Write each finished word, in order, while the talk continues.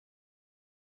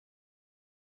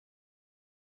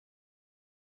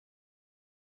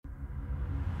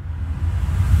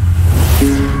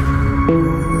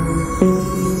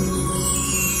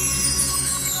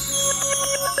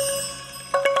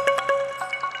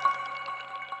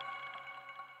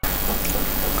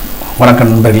வணக்கம்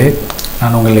நண்பர்களே,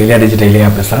 நான் உங்கள் இளையா டிஜிட்டலியா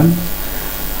பேசுகிறேன்.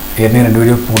 ஏற்கனவே 2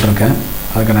 வீடியோ போட்டிருக்கேன்.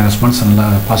 அதுக்கான ரெஸ்பான்ஸ் நல்லா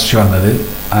பாசிட்டிவாக இருந்தது.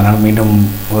 அதனால் மீண்டும்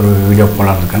ஒரு வீடியோ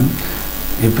போடலான்னு இருக்கேன்.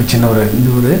 இப்போ சின்ன ஒரு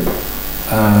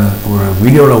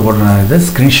வீடியோவில் ஓடுன இதை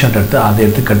ஸ்க்ரீன்ஷாட் எடுத்து அதை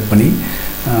எடுத்து கட் பண்ணி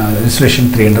ரெஜிஸ்ட்ரேஷன்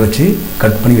 300 வச்சு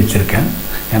கட் பண்ணி வச்சுருக்கேன்.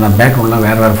 ஏன்னா பேக்ரவுண்ட்லாம்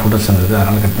வேறு ஃபோட்டோஸ் இருந்தது,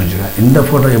 அதனால் கட் பண்ணி வச்சுருக்கேன். இந்த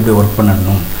ஃபோட்டோ எப்படி ஒர்க்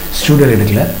பண்ணணும் ஸ்டூடியோவில்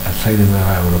எடுக்கல, இது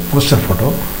ஒரு போஸ்டர்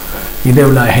ஃபோட்டோ. இதை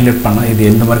எவ்வளோ ஹைலைட் பண்ணால் இது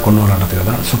எந்த மாதிரி கொண்டு வரன்றதுக்கு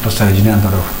தான் சூப்பர் ஸ்டார்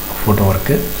ரஜினிகாந்தோட ஃபோட்டோ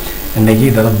ஒர்க்கு. இன்றைக்கி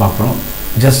இதை தான் பார்க்குறோம்.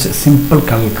 Just simple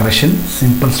colour correction,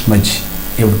 simple smudge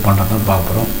எப்படி பண்ணுறதுன்னு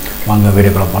பார்க்குறோம். வாங்க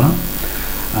வீடியோக்குள்ள போகலாம்.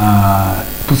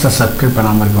 புதுசாக சப்ஸ்கிரைப்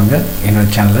பண்ணாமல் இருக்கவங்க என்னோடய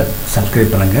சேனலை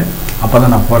சப்ஸ்கிரைப் பண்ணுங்கள். அப்போ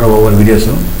தான் நான் போகிற ஒவ்வொரு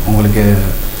வீடியோஸும் உங்களுக்கு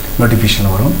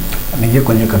நோட்டிஃபிகேஷன் வரும். நீங்கள்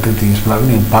கொஞ்சம் கற்றுக்கிறதுக்கு யூஸ்ஃபுல்லாக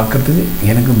இருக்கும், நீங்கள் பார்க்குறதுக்கு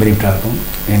எனக்கும் பெனிஃபிட்டாக இருக்கும்.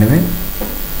 எனவே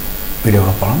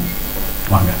வீடியோவில் போகலாம்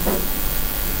வாங்க.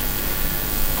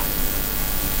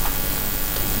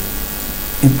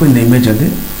 இப்போ இந்த இமேஜ் வந்து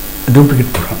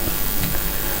டூப்ளிகேட் போடுறோம்.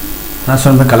 நான்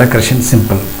சொன்ன colour correction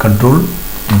simple. Control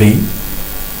B,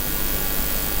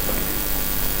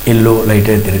 yellow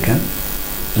லைட்டாக எடுத்திருக்கேன்,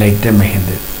 லைட்டாக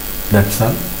மெஹந்து, தட்ஸ்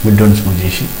ஆல். மிட்டோன்ஸ்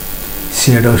முடிஞ்சிச்சு.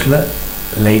 ஷேடோஸில்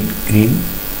light green,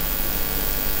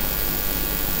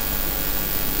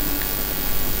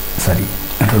 sorry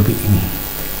control B,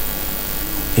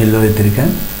 yellow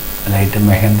எடுத்திருக்கேன், லைட்டாக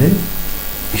மெஹந்து,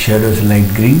 ஷேடோஸ்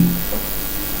லைட் க்ரீன்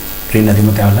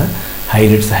அதிகமாக தேவையில்ல.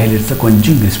 ஹைலைட்ஸை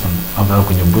கொஞ்சம் இன்க்ரீஸ் பண்ணணும், அப்போ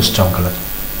கொஞ்சம் பூஸ்ட் ஆகும் colour.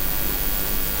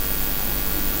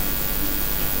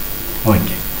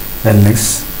 Okay, then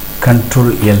next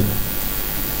control L.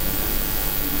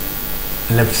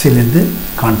 Left சைட்லேருந்து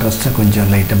கான்ட்ராஸ்ட்டாக கொஞ்சம்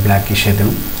லைட்டாக பிளாக்கிஷ்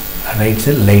எதுவும், ரைட்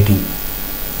சைடு லைட்டிங்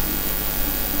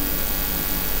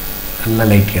நல்லா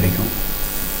லைட் கிடைக்கும்.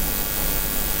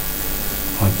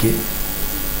 Okay,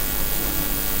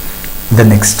 the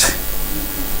next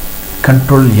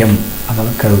control M,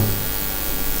 அதாவது கர்வ்.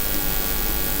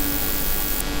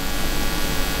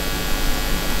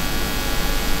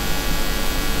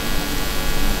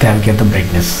 தேவைக்கேற்ற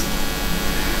பிரைட்னஸ்.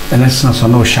 நெக்ஸ்ட் நான்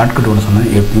சொன்ன ஒரு ஷார்ட்கட் ஒன்று சொன்னேன்,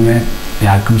 எப்பவுமே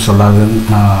யாருக்கும் சொல்லாதுன்னு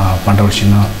நான் பண்ணுற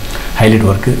விஷயம் தான் ஹைலைட்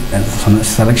ஒர்க்கு. சொன்னேன்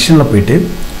செலெக்ஷனில் போயிட்டு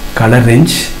கலர்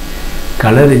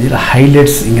ரேஞ்சில்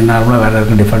ஹைலைட்ஸ் இங்கே நார்மலாக வேறு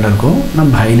இருக்கும், டிஃப்ரெண்ட்டாக இருக்கும்.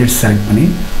 நம்ம ஹைலைட்ஸ் செலக்ட் பண்ணி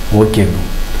ஓகே இருக்கும்.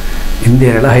 இந்த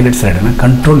ஏரியாவில் ஹைலைட்ஸ் செலக்ட் பண்ணால்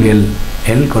கண்ட்ரோல்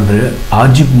எல் கொண்டு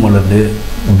ஆர்ஜிப் மோலேருந்து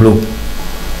ப்ளூ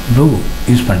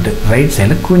யூஸ் பண்ணிட்டு ரைட்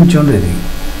சைடில் கொஞ்சோண்டு இது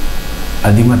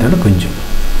அதிகமாக தேவை கொஞ்சம்.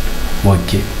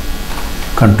 ஓகே,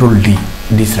 கண்ட்ரோல்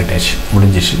டி செலக்ட்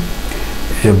முடிஞ்சிச்சு.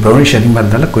 ப்ரௌனிஷ் அதிகமாக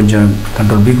இருந்தாலும் கொஞ்சம்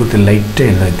கண்ட்ரோல் பி கொடுத்து லைட்டாக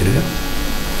எழுத வைத்திருக்கேன்.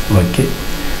 ஓகே,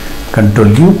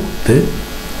 கண்ட்ரோல் யூ கொடுத்து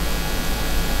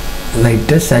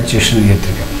லைட்டாக சேச்சுரேஷன்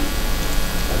ஏற்றிருக்கேன்.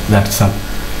 That's all.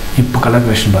 இப்போ கலர்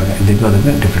கரெக்ஷன் பாருங்கள், இதுக்கு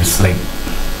அதுக்கு டிஃப்ரென்ஸ் லைட்.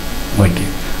 ஓகே,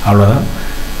 அவ்வளோதான்.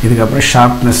 இதுக்கப்புறம்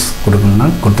ஷார்ப்னஸ் கொடுக்கணுன்னா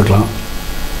கொடுத்துக்கலாம்.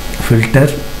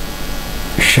 Filter,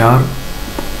 sharp,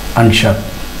 unsharp,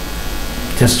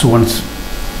 just once,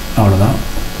 அவ்வளோதான்.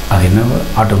 அது என்ன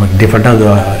ஆட்டோமேட்டிக் டிஃப்ரெண்ட்டாக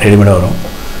அது ரெடிமேடாக வரும்.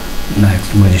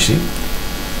 நெக்ஸ்ட் முடிஞ்சிச்சு.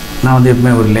 நான் வந்து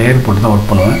எப்பவுமே ஒரு லேயர் போட்டு தான்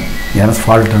ஒர்க் பண்ணுவேன். யாரும்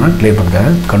ஃபால்ட்டுனா கிளியர்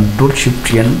பண்ணுறேன். கண்ட்ரோல்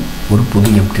ஷிஃப்ட் என், ஒரு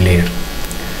புது எம்டி லேயர்.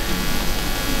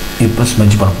 இப்போ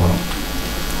ஸ்மெஜ் பண்ண போகிறோம்.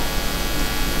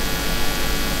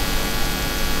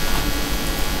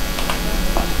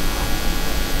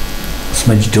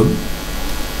 ஸ்மெஜ் டூல்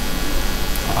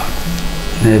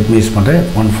நான் யூஸ் பண்ணுறேன்.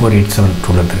 1487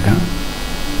 டூல் எடுத்துருக்கேன்.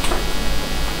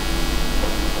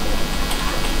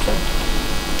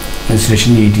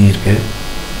 ரெஜிஸ்ட்ரேஷன் 80 இருக்குது.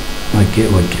 Okay.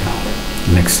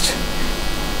 Next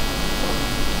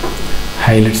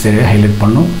highlights area highlight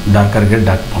பண்ணும், டார்க்காக இருக்க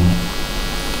டார்க் பண்ணும்.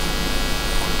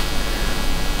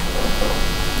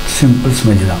 சிம்பிள்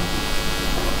ஸ்மெஜ் தான்.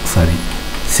 சாரி,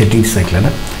 செட்டிங்ஸ்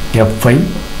சைக்கிளில் F5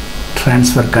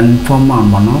 ட்ரான்ஸ்ஃபர் கன்ஃபார்மாக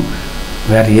ஆன் பண்ணோம்.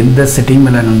 வேறு எந்த செட்டிங்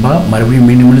மேலே நண்பா, மறுபடியும்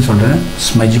மீண்டும் சொல்கிறேன்,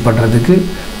 ஸ்மெஜ் பண்ணுறதுக்கு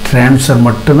ட்ரான்ஸ்ஃபர்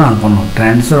மட்டும்தான் ஆன் பண்ணணும்.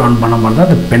 ட்ரான்ஸ்ஃபர் ஆன் பண்ண மாதிரி தான்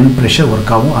அந்த பென் ப்ரெஷர்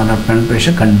ஒர்க் ஆகும். அதனால் பென்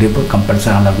ப்ரெஷர் கண்டிப்பாக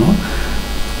கம்பல்சரி ஆன் ஆகணும்.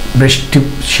 ப்ரெஷ்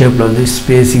டிப் ஷேப்பில் வந்து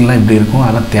ஸ்பேஸிங்லாம் இப்படி இருக்கும்,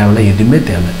 அதெல்லாம் தேவையில்லை, எதுவுமே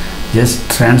தேவையில்லை. Just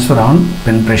transfer on,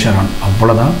 pen pressure on,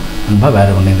 அவ்வளோதான் நண்பா,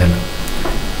 வேறு ஒன்றும் இல்லை.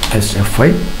 Just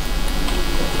F5.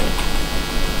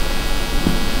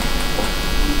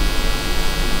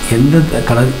 எந்த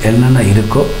கலர் என்னென்ன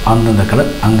இருக்கோ அந்தந்த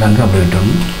கலர் அங்கங்கே அப்படி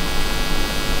விட்டுடணும்.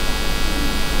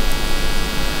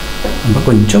 நம்ம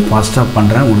கொஞ்சம் ஃபாஸ்ட்டாக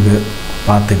பண்ணுறேன், உங்களுக்கு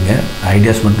பார்த்துங்க,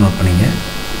 ஐடியாஸ் மட்டும் நோட் பண்ணிங்க.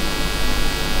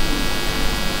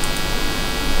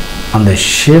 அந்த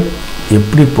ஷேப்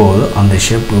எப்படி போகுதோ அந்த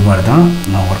ஷேப்பு மாதிரி தான்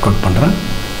நான் ஒர்க் அவுட் பண்ணுறேன்.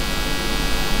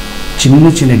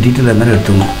 சின்ன டீட்டெயில் இருந்தாலும்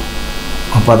எடுத்துக்கணும்,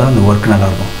 அப்போ தான் அந்த ஒர்க்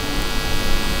நல்லாயிருக்கும்.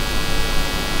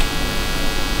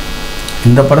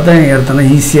 இந்த படத்தை எடுத்தோன்னா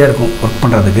ஈஸியாக இருக்கும் ஒர்க்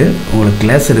பண்ணுறதுக்கு. உங்களுக்கு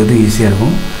கிளாஸ் இருக்குது ஈஸியாக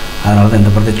இருக்கும். அதனால தான்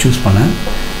இந்த படத்தை சூஸ் பண்ணேன்.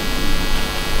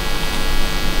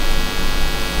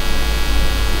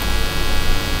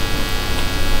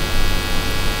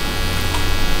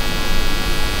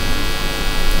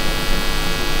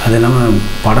 அது இல்லாமல்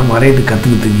படம் வரையிறது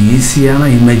கற்றுக்கிறதுக்கு ஈஸியான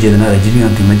இமேஜ் எதுனா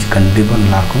ரஜினிகாந்த் இமேஜ் கண்டிப்பாக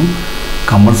நல்லாயிருக்கும்.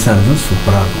 கமல் சார் தான்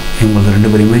சூப்பராக இருக்கும். இவங்களுக்கு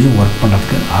 2 பேர் இமேஜும் ஒர்க்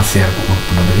பண்ணுறதுக்கு ஆசையாக இருக்கும். ஒர்க்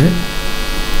பண்ணுறதுக்கு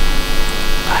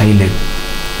ஹைலைட்.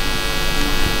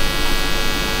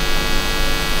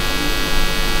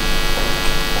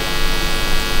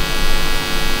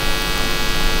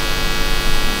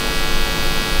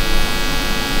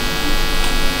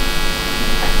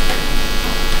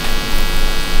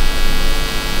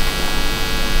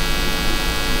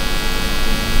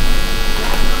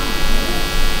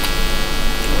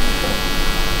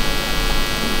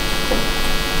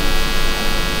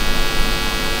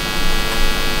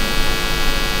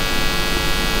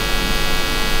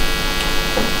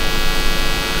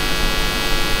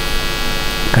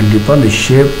 கண்டிப்பாக அந்த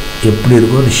ஷேப் எப்படி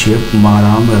இருக்கோ அந்த ஷேப்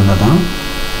மாறாமல் இருந்தால் தான்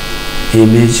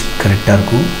இமேஜ் கரெக்டாக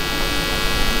இருக்கும்.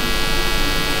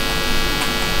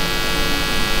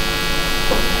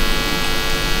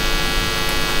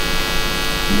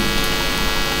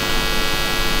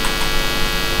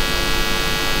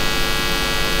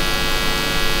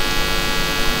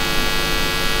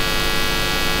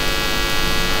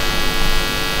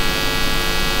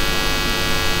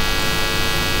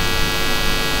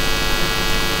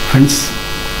 ஃப்ரெண்ட்ஸ்,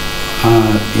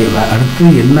 அடுத்து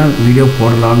என்ன வீடியோ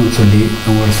போடலான்னு சொல்லி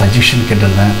உங்களோட சஜஷன்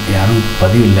கேட்டிருந்தேன். யாரும்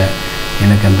பதிவு இல்லை.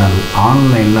 எனக்கு அந்த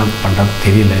ஆன்லைனில் பண்ணுறது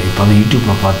தெரியல. இப்போ தான்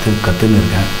யூடியூப்பில் பார்த்து கற்றுன்னு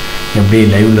இருக்கேன் எப்படி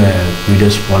லைவில்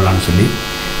வீடியோஸ் போடலான்னு சொல்லி.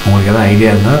 உங்களுக்கு எதாவது ஐடியா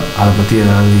இருந்தால் அதை பற்றி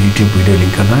ஏதாவது யூடியூப் வீடியோ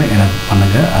லிங்க் இருந்தால் எனக்கு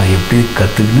பண்ணுங்கள். அதை எப்படி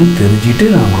கற்றுக்குன்னு தெரிஞ்சுட்டு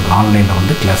நான் உங்களுக்கு ஆன்லைனில்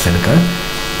வந்து கிளாஸ் எடுக்க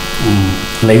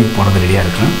லைவ் போடுறது ரெடியாக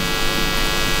இருக்கிறேன்.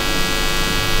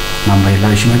 நம்ம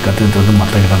எல்லா விஷயமே கற்றுக்கிறது வந்து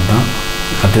மற்றவங்க தான்.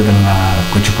 கற்றுக்கிறதுல நான்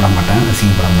கூச்சப்பட மாட்டேன்,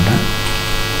 அசிங்கப்பட மாட்டேன்.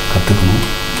 கற்றுக்கணும்.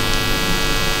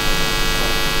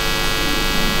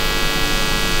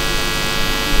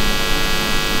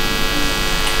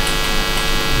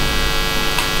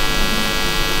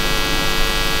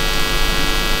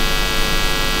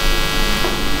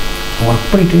 ஒர்க்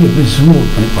பண்ணிவிட்டு எப்படி ஜூம்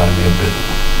அவுட் பண்ணி பாருங்கள் எப்படி இருக்கும்.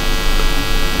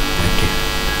 ஓகே,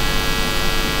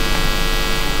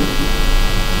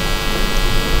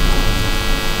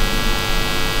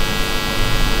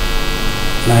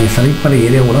 நான் செலக்ட் பண்ணுற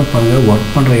ஏரியா கூட பாருங்கள்.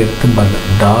 ஒர்க் பண்ணுற இடத்து பாருங்கள்,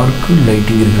 டார்க்கு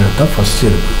லைட்டிங் இருக்கிற தான் ஃபஸ்ட்டு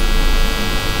இருக்குது.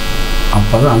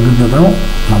 அப்போ தான் அங்கேருந்து தான்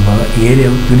நம்ம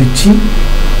ஏரியாவை பிரித்து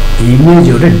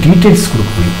இமேஜோட டீட்டெயில்ஸ்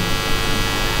கொடுக்க முடியும்.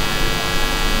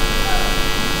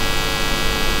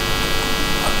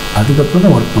 அதுக்கப்புறம்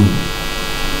தான் ஒர்க் பண்ணணும்.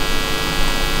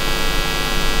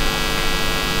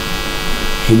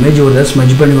 இமேஜ் ஒரு தடவை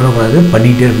ஸ்மெஜ் பண்ணி விடக்கூடாது,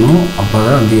 பண்ணிகிட்டே இருக்கணும். அப்போ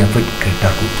தான் அந்த எஃபெக்ட்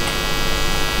கரெக்டாக இருக்கும்.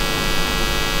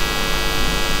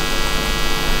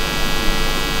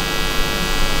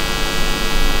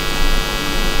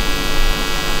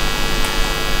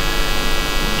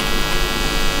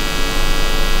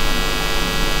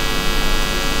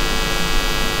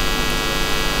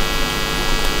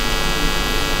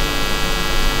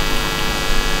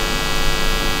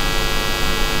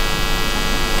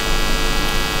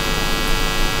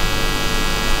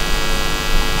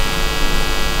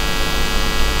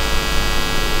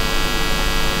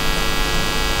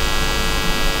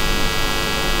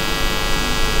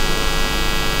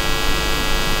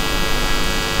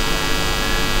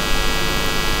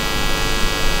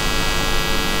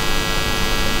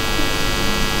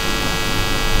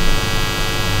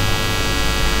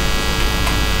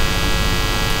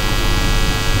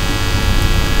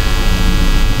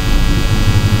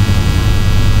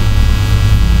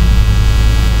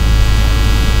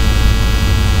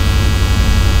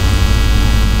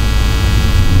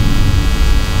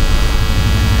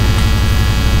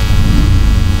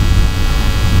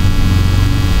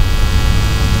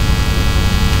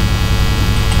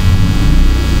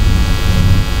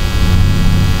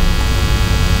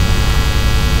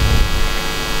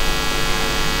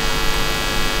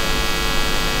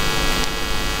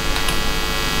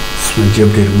 ஸ்மெஜ்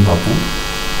எப்படி இருக்குன்னு பார்ப்போம்.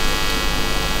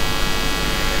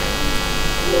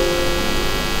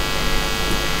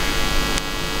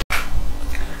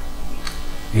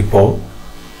 இப்போது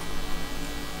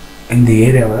இந்த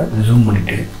ஏரியாவை ஜூம்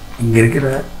பண்ணிவிட்டு இங்கே இருக்கிற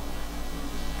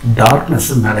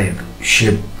டார்க்னஸ் மேலே இருக்குது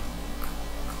ஷேப்.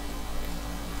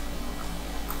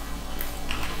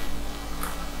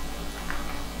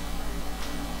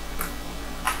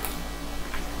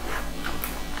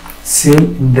 சேம்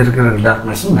இந்த இருக்கிற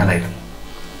டார்க்னஸும் மேலே இருக்குது.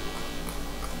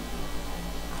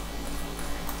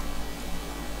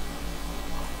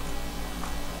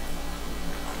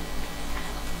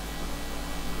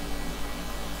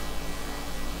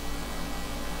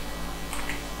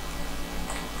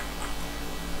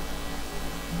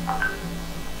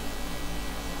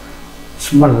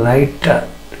 சும்மா லைட்டாக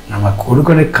நம்ம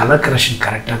கொடுக்குற கலர் கரெக்ஷன்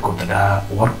கரெக்டாக கொடுத்துட்டா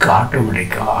ஒர்க்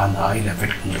ஆட்டோமேட்டிக்காக அந்த ஆயில்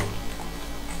எஃபெக்ட் வந்துடும்.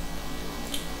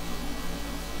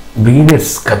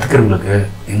 பிகினர்ஸ் கற்றுக்கிறவங்களுக்கு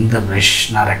இந்த ப்ரஷ்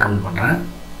நான் ரெக்கமெண்ட் பண்ணுறேன்.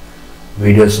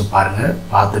 வீடியோஸை பாருங்கள்,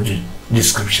 பார்த்துட்டு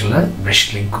டிஸ்கிரிப்ஷனில் ப்ரஷ்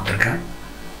லிங்க் கொடுத்துருக்கேன்,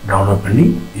 டவுன்லோட் பண்ணி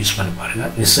யூஸ் பண்ணி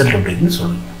பாருங்கள். ரிசல்ட் எப்படின்னு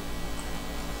சொல்லுங்கள்.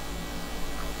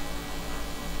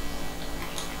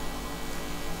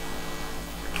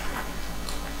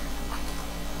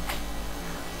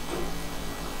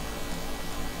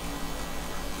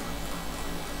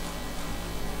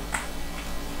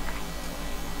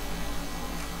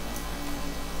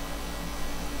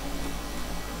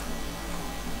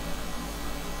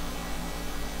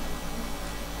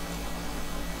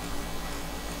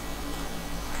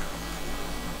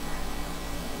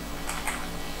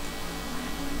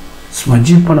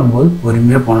 ஸ்மஜ்ஜிங் பண்ணும்போது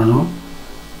பொறுமையாக பண்ணணும்.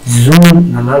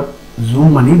 நல்லா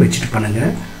ஜூம் பண்ணி வச்சுட்டு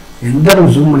பண்ணுங்கள். எந்த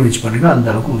அளவுக்கு ஜூம் பண்ணி வச்சு பண்ணுங்கள்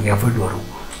அந்த அளவுக்கு உங்களுக்கு எஃபர்ட் வரும்.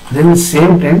 அதே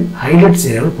சேம் டைம் ஹைலைட்ஸ்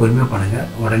ஏரியாவில் பொறுமையாக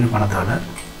பண்ணுங்கள், உடனே பண்ண தேவை.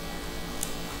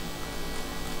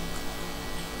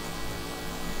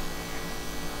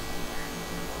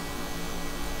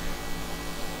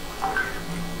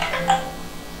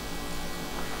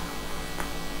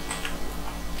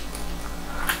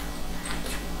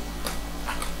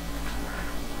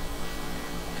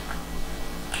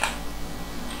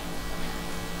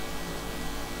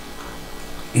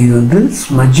 இது வந்து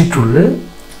ஸ்மஜ்ஜி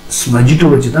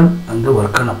டூல் வச்சு தான் அந்த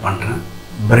ஒர்க்கை நான் பண்ணுறேன்.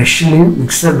 ப்ரஷ்லேயும்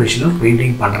மிக்சர் ப்ரஷ்லையும்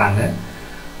பெயிண்டிங் பண்ணுறாங்க,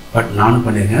 பட் நானும்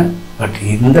பண்ணியிருக்கேன். பட்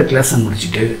இந்த கிளாஸை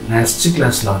முடிச்சுட்டு நெக்ஸ்ட்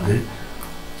கிளாஸில் வந்து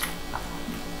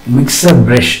மிக்சர்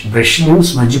ப்ரஷ்லேயும்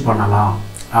ஸ்மஜ்ஜி பண்ணலாம்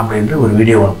அப்படின்ற ஒரு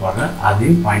வீடியோ போடுறேன்.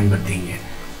 அதையும் பயன்படுத்திங்க.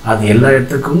 அது எல்லா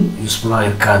இடத்துக்கும் யூஸ்ஃபுல்லாக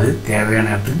இருக்காது.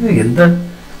 தேவையான இடத்துக்கு எந்த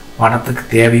படத்துக்கு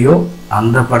தேவையோ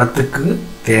அந்த படத்துக்கு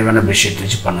தேவையான ப்ரஷ் எடுத்து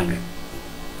வச்சு பண்ணுங்கள்.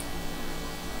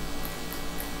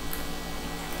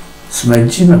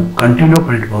 ஸ்மஜ்ஜி நான் கண்டினியூ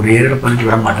பண்ணிட்டு ஒரு ஏரியாவில் பண்ணிட்டு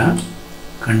விட மாட்டேன்,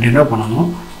 கண்டினியூ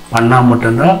பண்ணணும். பண்ணால்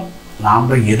மட்டும்தான்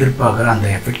நாம் எதிர்பார்க்குற அந்த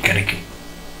எஃபெக்ட் கிடைக்கும்.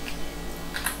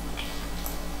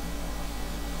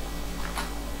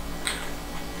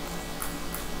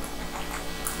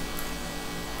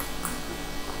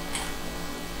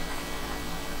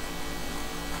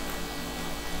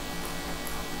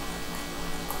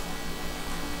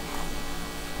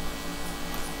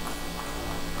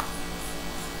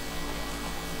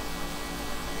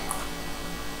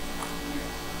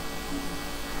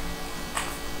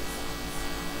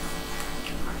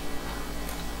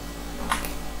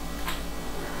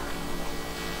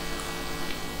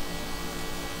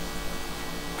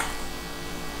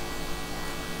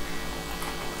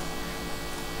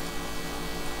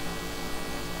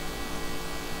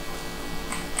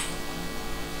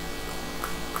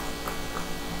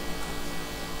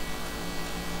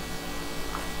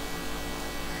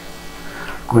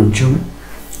 கொஞ்சம்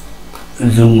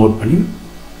ஜூம் அவுட் பண்ணி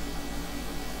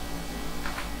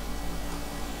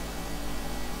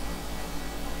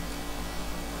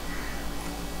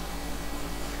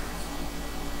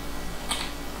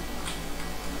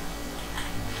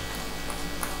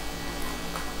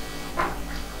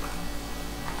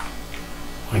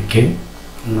ஓகே.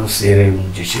 இன்னும் சேரை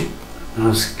முடிஞ்சிச்சு.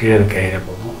 இன்னும் கீழே இருக்க ஏரியா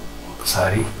போகும்.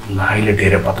 சாரி, இந்த ஹைலைட்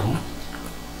ஏரியா பார்த்துக்கணும்.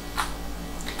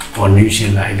 ஒரு நிமிஷம்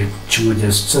இல்லை, ஹைலைட் சும்மா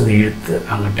ஜஸ்ட் அதை இழுத்து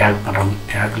அங்கே டேக் பண்ணுறோம்.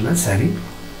 டேக்கில் சரி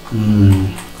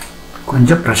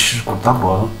கொஞ்சம் ப்ரெஷர் கொடுத்தா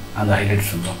போதும், அந்த ஹைலைட்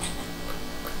சொல்லுவோம்.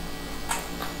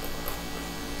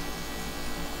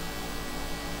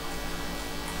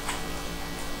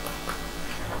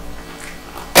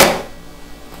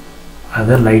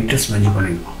 அதை லைட்டாக ஸ்மெஜ்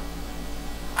பண்ணிக்கணும்.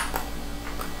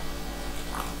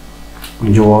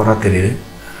 கொஞ்சம் ஓவராக தெரியுது.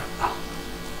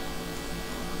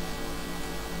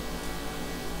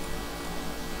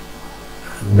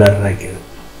 blur ஆகிது.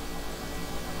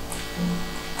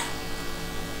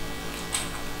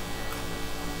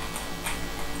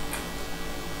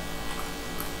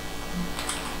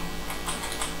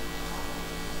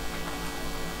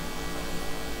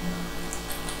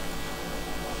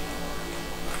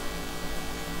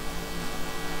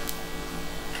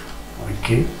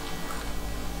 ஓகே,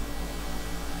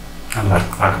 நல்லா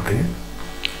பார்க்குறதுக்கு.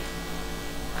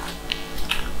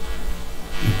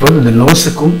 இப்போ இந்த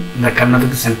நோஸுக்கும் இந்த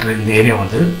கன்னத்துக்கு சென்டர் இந்த ஏரியா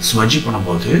வந்து ஸ்மஜ்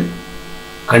பண்ணும்போது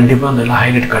கண்டிப்பாக அந்த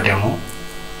ஹைலைட் காட்டணும்,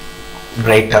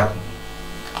 பிரைட்டாக இருக்கும்.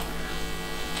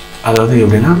 அதாவது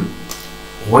எப்படின்னா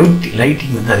ஒயிட்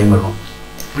லைட்டிங் வந்து அதிகமாக இருக்கும்.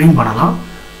 இப்படியும் பண்ணலாம்,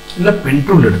 இல்லை பென்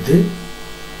டூல் எடுத்து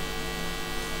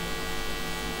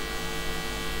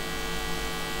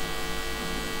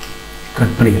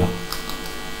கட் பண்ணிக்கலாம்.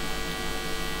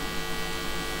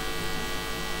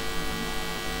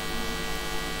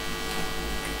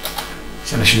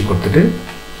 செலெக்ஷன் கொடுத்துட்டு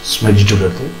ஸ்மெட்ஜ் டூல்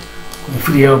எடுத்து கொஞ்சம்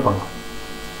ஃப்ரீயாக பண்ணலாம்.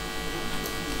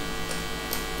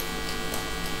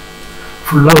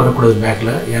 ஃபுல்லாக வரக்கூடாது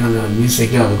பேக்கில், ஏன்னா அந்த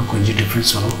மியூசிக்கும் அதுக்கு கொஞ்சம்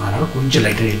டிஃப்ரென்ஸ் வரும். அதனால் கொஞ்சம்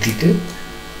லைட்டாக ஏற்றிட்டு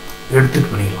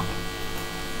எடுத்துகிட்டு பண்ணிக்கலாம்.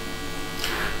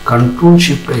 கண்ட்ரோல்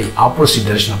ஷிஃப்ட் ஆப்போசிட்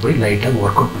டைரக்ஷனில் போய் லைட்டாக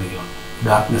ஒர்க் அவுட் பண்ணிக்கலாம்.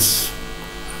 டார்க்னஸ்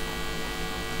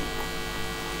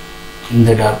இந்த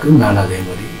டார்க்கு மேலே அதே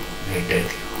மாதிரி லைட்டாக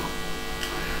ஏற்றிக்கலாம்.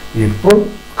 இப்போ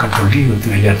கண்ட்ரோல் டி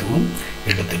எடுத்து வெளியே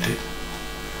எடுத்துட்டு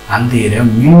அந்த ஏரியா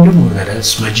மீண்டும் ஒரு தடவை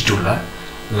ஸ்மெட்ஜ் டூலில்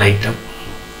லைட்டாக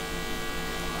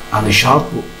அந்த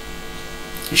ஷார்ப்னு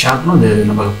அது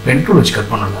நம்ம பென் டூல் வச்சு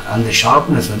கட் பண்ணல, அந்த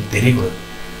ஷார்ப்னஸ் வந்து தெரியக்கூடாது.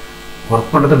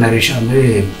 ஒர்க் பண்ணுறது நிறைய விஷயம் வந்து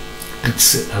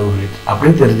ட்ரிக்ஸு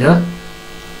அப்படியே தெரிஞ்சால்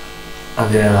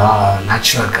அது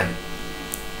நேச்சுரலாக இருக்காது.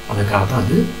 அதுக்காக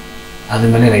தான்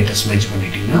அது மேலே லைட்டாக ஸ்மெட்ஜ்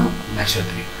பண்ணிட்டிங்கன்னா நேச்சுரல்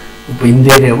தெரியும். இப்போ இந்த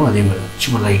ஏரியாவும் அதே மாதிரி தான்,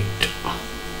 சும்மா லைட்.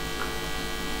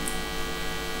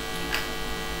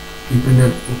 இப்போ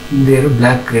இந்த area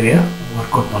black area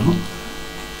work out பண்ணும்.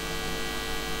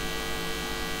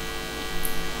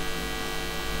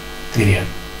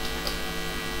 தெரியாது.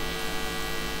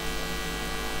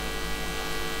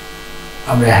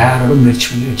 அப்படியே ஹேரோட மிர்ச்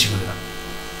பண்ணி வச்சுக்கலாம்.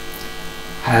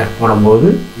 ஹேர் போடும்போது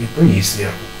இப்போ ஈஸியாக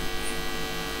இருக்கும்.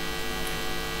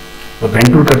 இப்போ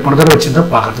பென் டூல் கட் பண்ணுறத வச்சுருந்தா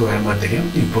பார்க்கறதுக்கு வேறு மாதிரி தெரியும்,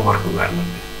 இப்போ ஒர்க்கு வேறு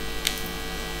மாதிரி.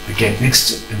 ஓகே,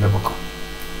 நெக்ஸ்ட் இந்த பக்கம்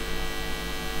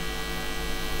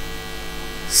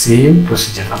சேம்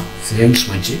ப்ரொசீஜர் தான், சேம்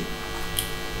ஸ்மெட்ஜ்.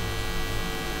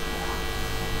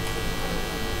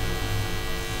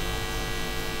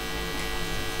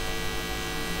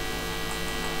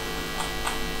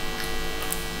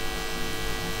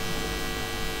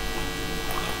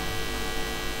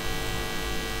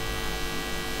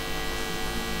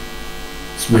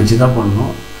 ஸ்மெட்ஜ் தான்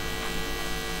பண்ணணும்.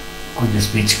 கொஞ்சம்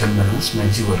ஸ்பீச் கம்மி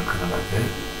ஸ்மெட்ஜ் ஒர்க் நல்லாயிருக்கு.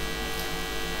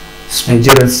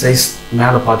 ஸ்மெட்ஜோட சைஸ்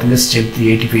மேலே பார்த்தீங்கன்னா ஸ்ட்ரென்த்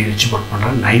 85 வச்சு ஒர்க்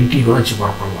பண்ணுறேன், 90 கூட வச்சு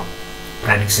ஒர்க் பண்ணலாம்.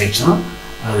 ப்ராக்டிஸ் ஆகிடுச்சுன்னா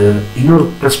அது இன்னொரு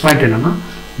ப்ளஸ் பாயிண்ட் என்னென்னா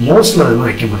மோஸ்ட்டில் அது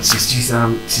வைக்க முடியாது.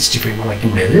 67, 65 மேலே வைக்க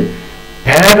முடியாது.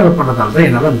 பேரில் பண்ணுறதால தான்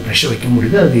என்னால் அந்த ப்ரெஷர் வைக்க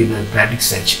முடியுது. அது இது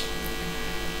ப்ராக்டிஸ் ஆச்சு.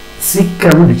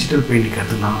 சீக்கிரமாக டிஜிட்டல் பெயிண்டிங்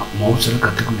கற்றுக்கலாம் மவுஸில்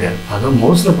கற்றுக்க முடியாது. அதுவும்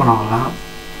மவுஸில் பண்ணாங்கன்னா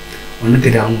ஒன்றும்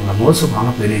தெரியாதவங்கள மவுஸில்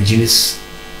பண்ணாலும் பெரிய ஜீனியஸ்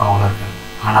அவங்களாம் இருக்காங்க.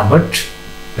 ஆனால் பட்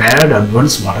பேட்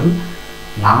அட்வான்ஸ் மாடல்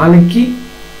நாளைக்கு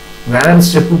வேறு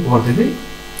ஸ்டெப்பு போகிறதுக்கு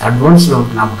அட்வான்ஸ்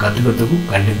லெவலுக்கு நம்ம கற்றுக்கிறதுக்கும்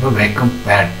கண்டிப்பாக வேக்கம்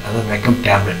பேட், அதாவது வேக்கம்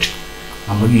டேப்லெட்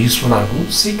நமக்கு யூஸ்ஃபுல்லாக இருக்கும்.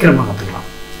 சீக்கிரமாக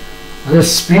கற்றுக்கலாம். அது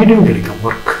ஸ்பீடும் கிடைக்கும்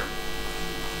ஒர்க்.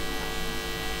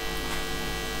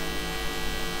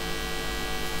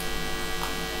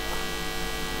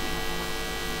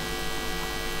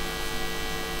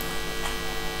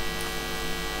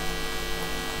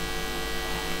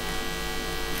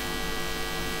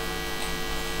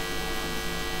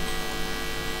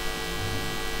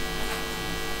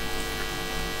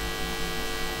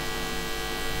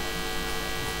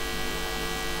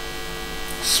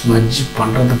 ஸ்மெட்ஜ்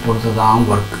பண்ணுறது பொறுத்து தான்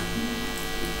ஒர்க்கு.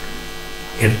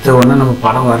 எடுத்த உடனே நம்ம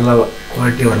படம் வரல,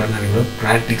 குவாலிட்டி வரலன்னு நினைக்கிறோம்.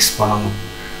 ப்ராக்டிக்ஸ் பண்ணணும்.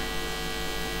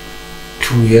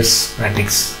 2 years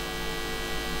ப்ராக்டிக்ஸ்.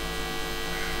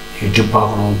 யூடியூப்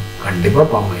பார்க்கணும், கண்டிப்பாக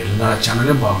பார்க்கணும். எல்லா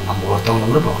சேனலையும் பார்க்கணும். நம்ம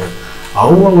ஒருத்தவங்க கூட பார்க்கக்கூடாது.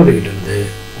 அவங்ககிட்டேருந்து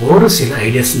ஒரு சில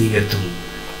ஐடியாஸ் நீங்கள்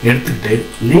எடுத்துக்கிட்டு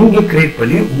நீங்கள் க்ரியேட்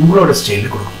பண்ணி உங்களோட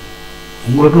ஸ்டைலில் கொடுக்கணும்.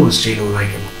 உங்களுக்கு ஒரு ஸ்டைலை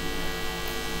உருவாக்கணும்.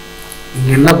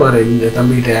 இங்கே என்ன பாரு, இந்த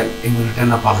தம்பிக்கிட்ட எங்கள்கிட்ட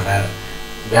என்ன பார்க்குறேன்,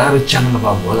 வேறு சேனலில்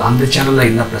பார்க்கும்போது அந்த சேனலில்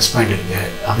என்ன ப்ளஸ் பாயிண்ட்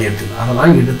இருக்குது அதை எடுத்துக்கணும்.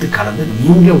 அதெல்லாம் எடுத்து கலந்து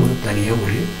நீங்கள் ஒரு தனியாக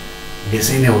ஒரு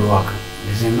டிசைனை உருவாக்கணும்.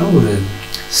 டிசைன்னா ஒரு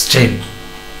ஸ்டைல்.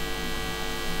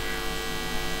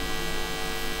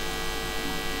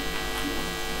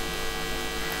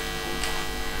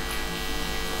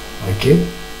 ஓகே,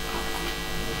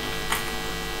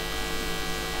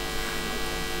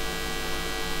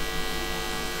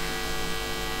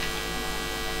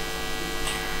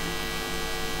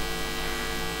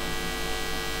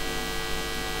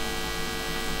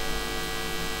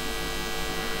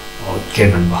 ஓகே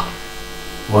நண்பா,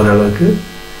 ஓரளவுக்கு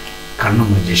கண்ணு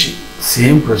முடிஞ்சிச்சு.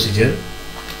 சேம் ப்ரொசீஜர்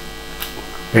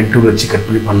பென் டூல் வச்சு கட்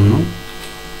பண்ணி பண்ணணும்.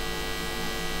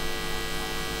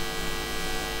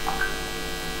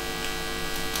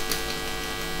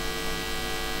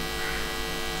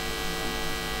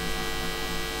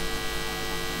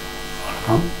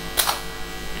 அவ்வளோதான்.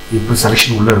 இப்போ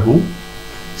செலெக்ஷன் உள்ளே இருக்கும்.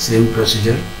 சேம்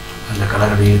ப்ரொசீஜர் அந்த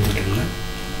கலரை ஏற்றிட்டுங்க.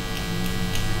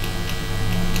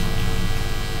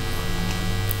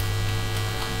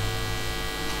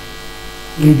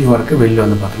 மீதி ஒர்க்கு வெளியில்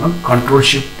வந்து பார்த்தோம்னா கண்ட்ரோல்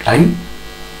ஷிஃப்ட் ஐ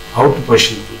அவுட்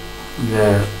பொசிஷன் இந்த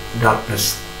டார்க்னஸ்,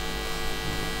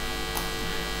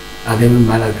 அதேமாதிரி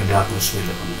மேலே இருக்க டார்க்னஸ்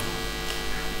வெளியில் பண்ணுவோம்.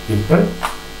 இப்போ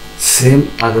சேம்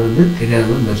அது வந்து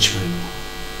தெரியாதவங்க மெர்ஜ் பண்ணிக்கணும்.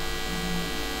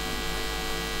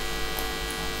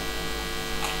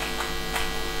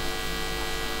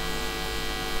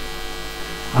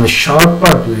 அந்த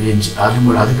ஷார்ப்பாக இருக்குது எட்ஜ்,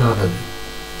 அதுக்காக அது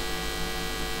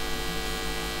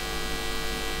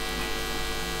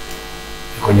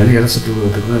கொஞ்சம் நேரம் இலசத்து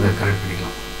விடுறதுக்கு அதை கரெக்ட்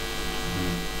பண்ணிக்கலாம்.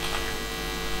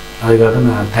 அதுக்காக தான்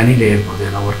நான் தனி லேயர் போடுறது.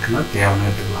 ஏன்னா ஒர்க்குனா தேவையான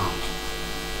எடுத்துக்கலாம்,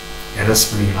 எரஸ்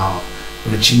பண்ணிக்கலாம்,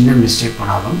 ஒரு சின்ன மிஸ்டேக்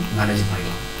பண்ணாலும் மேனேஜ்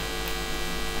பண்ணிக்கலாம்.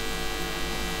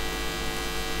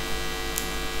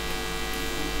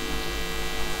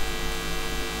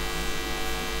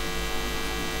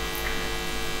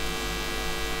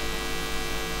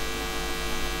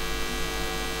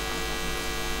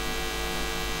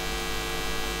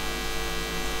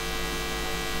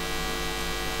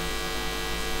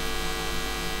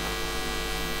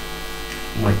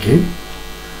 ஓகே,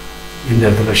 இந்த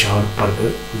இடத்துல ஷார்ப்பாக இருக்குது,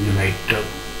 கொஞ்சம் லைட்டாக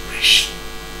ஃப்ரெஷ்.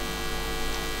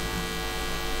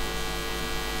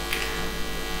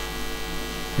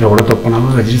 எவ்வளோ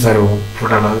தப்புனாலும் ரஜினி சார்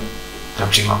ஃபோட்டோவில்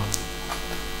தப்பிச்சிக்கலாம்.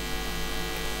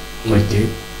 ஓகே,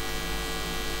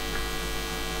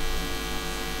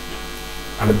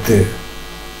 அடுத்து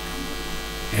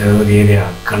ஏதாவது ஒரு ஏரியா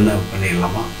கண்ணை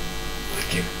பண்ணிடலாமா?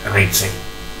 ஓகே, ரைட் சைட்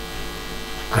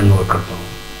கண் ஒர்க் அவுட் பண்ணுவோம்.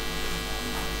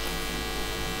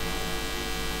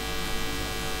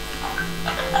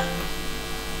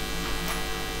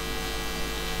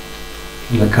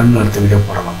 இந்த கண் அடுத்த வீடியோ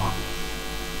போடலாமா?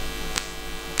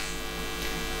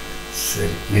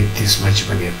 சரி, நெத்தி ஸ்மட்ச்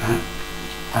பண்ணிடுறேன்.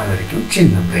 அது வரைக்கும்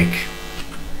சின்ன பிரேக்.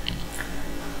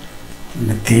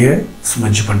 நெத்தியை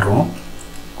ஸ்மட்ச் பண்ணுறோம்,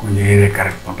 கொஞ்சம் ஏரியா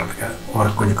கரெக்ட் பண்ணுறதுக்கு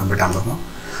ஒர்க் கொஞ்சம் கம்ப்ளீட்டாக இருக்கும்.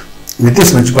 நெத்தி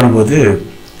ஸ்மட்ச் பண்ணும்போது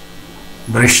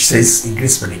ப்ரஷ் சைஸ்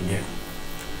இன்க்ரீஸ் பண்ணிங்க.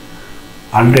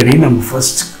 ஆல்ரெடி நம்ம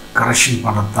ஃபர்ஸ்ட் கரெக்ஷன்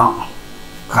பண்ணுறது தான்.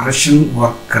 கரெக்ஷன்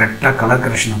ஒர்க் கரெக்டாக கலர்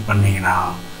கரெக்ஷன் பண்ணிங்கன்னா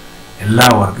எல்லா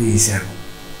ஒர்க்கும் ஈஸியாக இருக்கும்.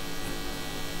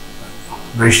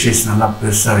 ப்ரஷ் சைஸ் நல்லா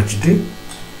பெருசாக வச்சுட்டு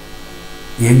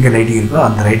எங்கே லைட்டிங் இருக்கோ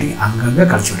அந்த லைட்டிங் அங்கங்கே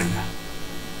கழிச்சு விடுங்க.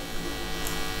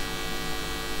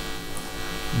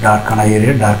 டார்க்கான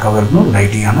ஏரியா டார்க்காக இருக்கணும்,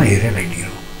 லைட்டிங்கான ஏரியா லைட்டிங்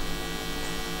இருக்கணும்.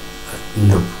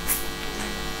 இந்த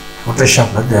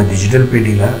ஃபோட்டோஷாப்பில் டிஜிட்டல்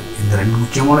பெயிண்டிங்கில் இந்த ரெண்டு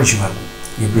முக்கியமான விஷயமா இருக்கும்.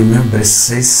 எப்பயுமே brush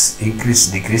size increase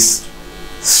degrees,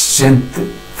 strength,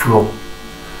 flow.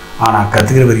 ஆனால்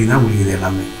கற்றுக்கிற வரைக்கும் தான் உங்களுக்கு இது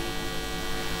எல்லாமே.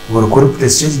 ஒரு குறிப்பிட்ட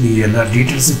ஸ்டேஜ் நீங்கள் எல்லா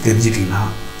டீட்டெயில்ஸும் தெரிஞ்சிட்டிங்கன்னா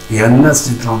என்ன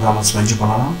ஸ்ட்ரென்த்தில் வந்தாலும் ஸ்மெஞ்ச்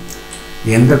பண்ணலாம்,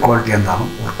 எந்த குவாலிட்டியாக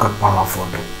இருந்தாலும் ஒர்க் அவுட் பண்ணலாம்.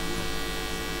 ஃபோட்டோ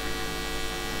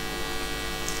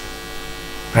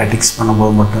ப்ராக்டிக்ஸ்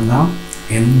பண்ணும்போது மட்டும்தான்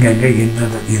எங்கெங்கே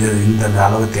எந்தெந்த இது இந்தந்த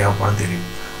அளவு தேவைப்பட தெரியும்.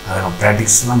 அதில்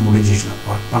ப்ராக்டிக்ஸ்லாம் முடிஞ்சிச்சுன்னா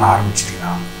ஒர்க் பண்ண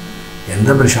ஆரம்பிச்சிட்டிங்கன்னா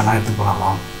எந்த ப்ரெஷ்ஷானா எடுத்து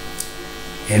பண்ணலாம்,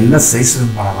 என்ன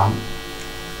சைஸ்லையும் பண்ணலாம்,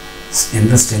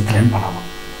 எந்த ஸ்ட்ரென்த்லையும் பண்ணலாம்.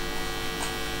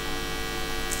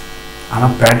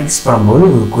 ஆனால் ப்ராக்டிக்ஸ் பண்ணும்போது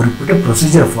ஒரு குறிப்பிட்ட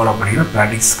ப்ரொசீஜரை ஃபாலோ பண்ணிங்கன்னா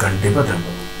ப்ராக்டிக்ஸ் கண்டிப்பாக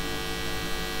தேவைப்படும்.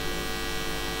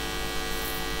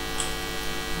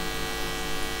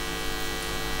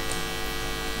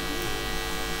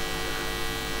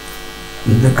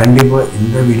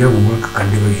 இந்த வீடியோ உங்களுக்கு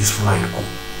கண்டிப்பாக யூஸ்ஃபுல்லாக இருக்கும்.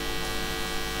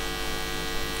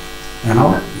 ஏன்னா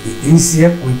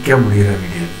ஈஸியாக குயிக்காக முடிகிற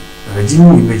வீடியோ.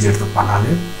 ரஜினி இமேஜ் எடுத்து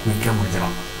பண்ணாலே குயிக்காக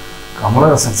முடிஞ்சிடும்.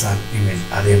 கமலஹாசன் சார் இமேஜ்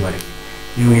அதே மாதிரி.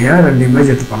 இவங்க ஏன் ரெண்டு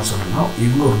இமேஜ் எடுத்து பண்ண சொல்கிறோன்னா,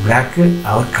 இவங்க ஒரு பிளாக்கு,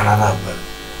 அவர் கலராக இருப்பார்.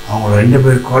 அவங்களோட ரெண்டு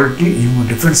பேர் குவாலிட்டி இவங்க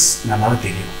டிஃப்ரென்ஸ் நல்லாவே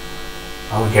தெரியும்.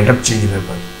 அவர் கெட்டப் சேஞ்ச்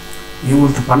இருப்பார்.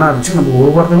 இவங்களுக்கு பண்ண ஆரம்பிச்சு நம்ம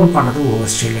ஒவ்வொருத்தரும் பண்ணுறது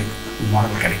ஒவ்வொரு ஸ்டைலில்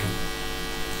மாடல் கிடைக்கும்.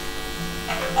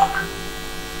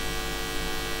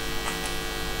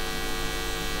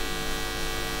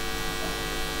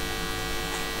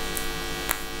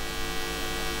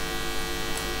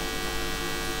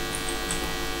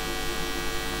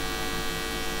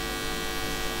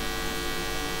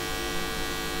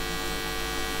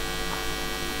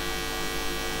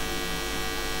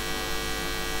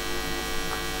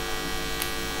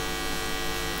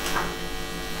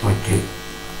 ஓகே,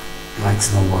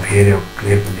 மேக்ஸிமம் ஒரு ஏரியா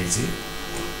கிளியர் பண்ணிடுச்சு.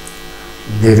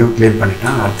 இந்த ஏரியாவை கிளியர் பண்ணிட்டா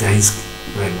அடுத்த ஐஸ்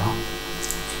போயிடலாம்.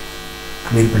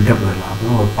 கிளியர் பண்ணிட்டே போயிடலாம்.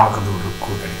 அப்புறம் ஒரு பார்க்குறது ஒரு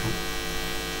கூ கிடைக்கும்.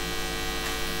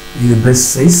 இது பெஸ்ட்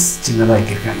சைஸ் சின்னதாக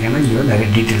ஆக்கியிருக்கேன். ஏன்னா இங்கே நிறைய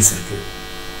டீட்டெயில்ஸ் இருக்குது.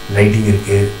 லைட்டிங்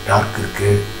இருக்குது, டார்க்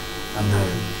இருக்குது, அந்த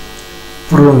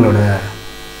புருவங்களோட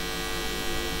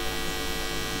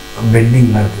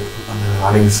பெண்டிங்லாம் இருக்குது, அந்த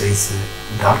வளைவு சைஸு,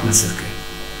 டார்க்னஸ் இருக்குது.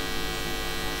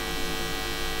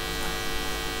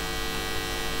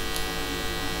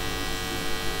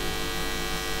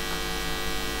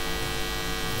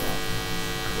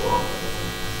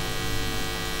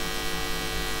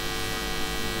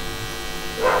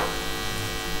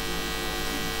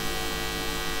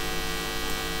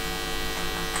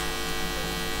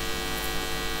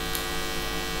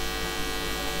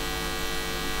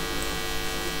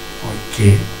 ஓகே,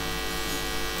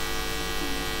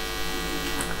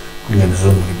 கொஞ்சம்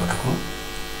ஜூம் பண்ணி பார்த்துக்கோ.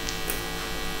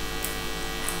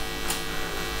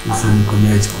 ஜூம்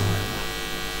கொஞ்சம் வச்சுக்கோங்க.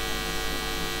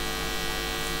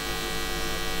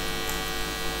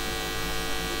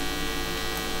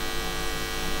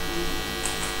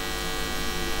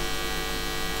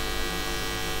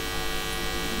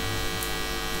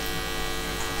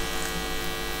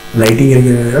 லைட்டிங்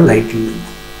இருக்கிற லைட்டிங்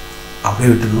அப்படியே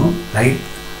விட்டுடணும். லைட்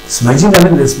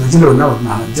ஸ்மெஜினாலும் இந்த ஸ்மெஜில் ஒன்றா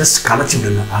ஜஸ்ட் களைச்சி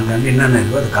விடுங்க. அங்கங்கே என்னென்ன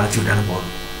இருக்கோ அதை களைச்சி விட்டாலும்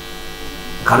போதும்.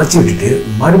 களைச்சி விட்டுட்டு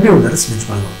மறுபடியும் ஒரு தடவை ஸ்மெஜ்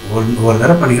பண்ணுங்க. ஒரு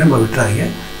தடவை பண்ணிங்கன்னா நம்ம விட்டுறாதீங்க,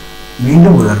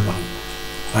 மீண்டும் ஒரு தடவை பண்ணுங்க.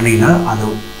 பண்ணிங்கன்னா அந்த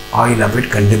ஆயில்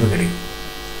அப்டேட் கண்டிப்பாக கிடைக்கும்.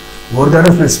 ஒரு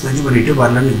தடவை ஸ்மெஜ் பண்ணிவிட்டு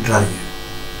வரலன்னு விட்டுறாதீங்க.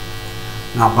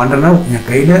 நான் பண்ணுறேன்னா என்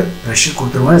கையில் ப்ரெஷர்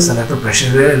கொடுத்துருவேன். சில இடத்துல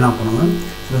ப்ரெஷரே என்ன பண்ணுவேன்,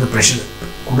 சில ப்ரெஷர்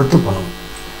கொடுத்து பண்ணுவேன்.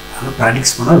 ஆனால்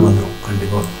ப்ராக்டிஸ் பண்ணால் வந்துடும்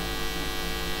கண்டிப்பாக.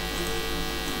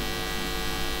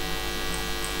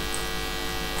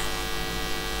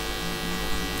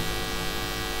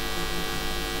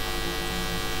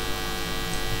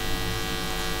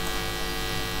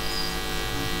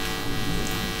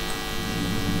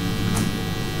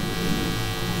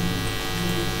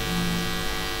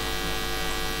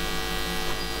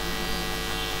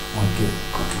 ஓகே,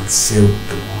 சேவ்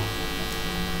பண்ணுவோம்.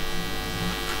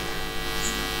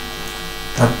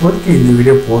 தற்போதைக்கு இந்த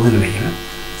வீடியோ போதுன்னு நினைக்கிறேன்.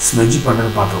 ஸ்மெஜ்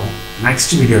பண்ணுறது பார்த்துருவோம்.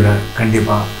 நெக்ஸ்ட் வீடியோவில்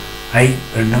கண்டிப்பாக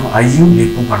ஐயும்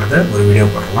லிப்பும் பண்ணுறத ஒரு வீடியோ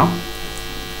போடலாம்.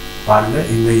 பாருங்கள்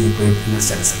இமேஜ் இப்போ எப்படின்னு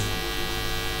சரி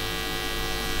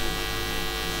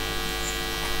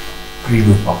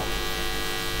ப்ரீவியூ பார்ப்போம்.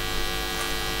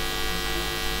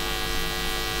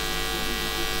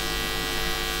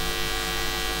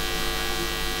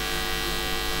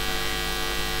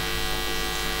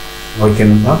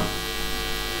 ஓகேங்களா,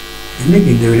 இன்றைக்கி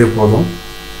இந்த வீடியோ போதும்.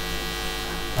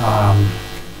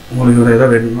 உங்களுக்கு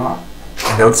எதாவது வேணும்னா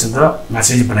டவுட்ஸ் இருந்தால்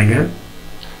மெசேஜ் பண்ணுங்கள்.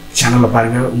 சேனலில்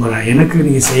பாருங்கள். எனக்கு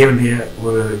நீங்கள் செய்ய வேண்டிய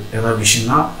ஒரு ஏதாவது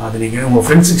விஷயம்னா அது நீங்கள் உங்கள்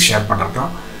ஃப்ரெண்ட்ஸுக்கு ஷேர் பண்ணுறது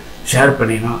தான். ஷேர்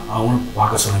பண்ணிங்கன்னா அவங்களும்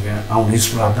பார்க்க சொல்லுங்கள். அவங்க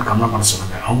யூஸ்ஃபுல்லாக இருந்தால் கமெண்ட் பண்ண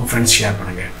சொல்லுங்கள். அவங்க ஃப்ரெண்ட்ஸ் ஷேர்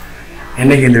பண்ணுங்கள்.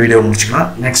 இன்றைக்கி இந்த வீடியோ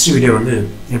முடிச்சுக்கலாம். நெக்ஸ்ட் வீடியோ வந்து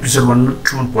எபிசோட்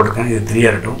 1 போட்டிருக்கேன். இது 3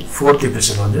 இருக்கட்டும். 4th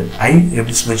எபிசோட் வந்து ஐ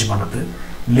எப்படி ஸ்மெச் பண்ணுறது,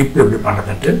 லிப் எப்படி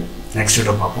பண்ணுறதுன்ட்டு நெக்ஸ்ட்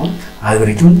வீடியோ பார்ப்போம். அது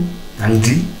வரைக்கும்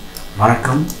நன்றி,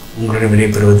 வணக்கம். உங்களிடம்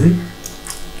விடைபெறுவது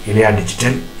இளையா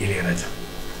digital Ilaiyaraaja.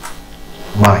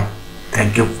 Bye.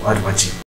 Thank you for வாட்சிங்.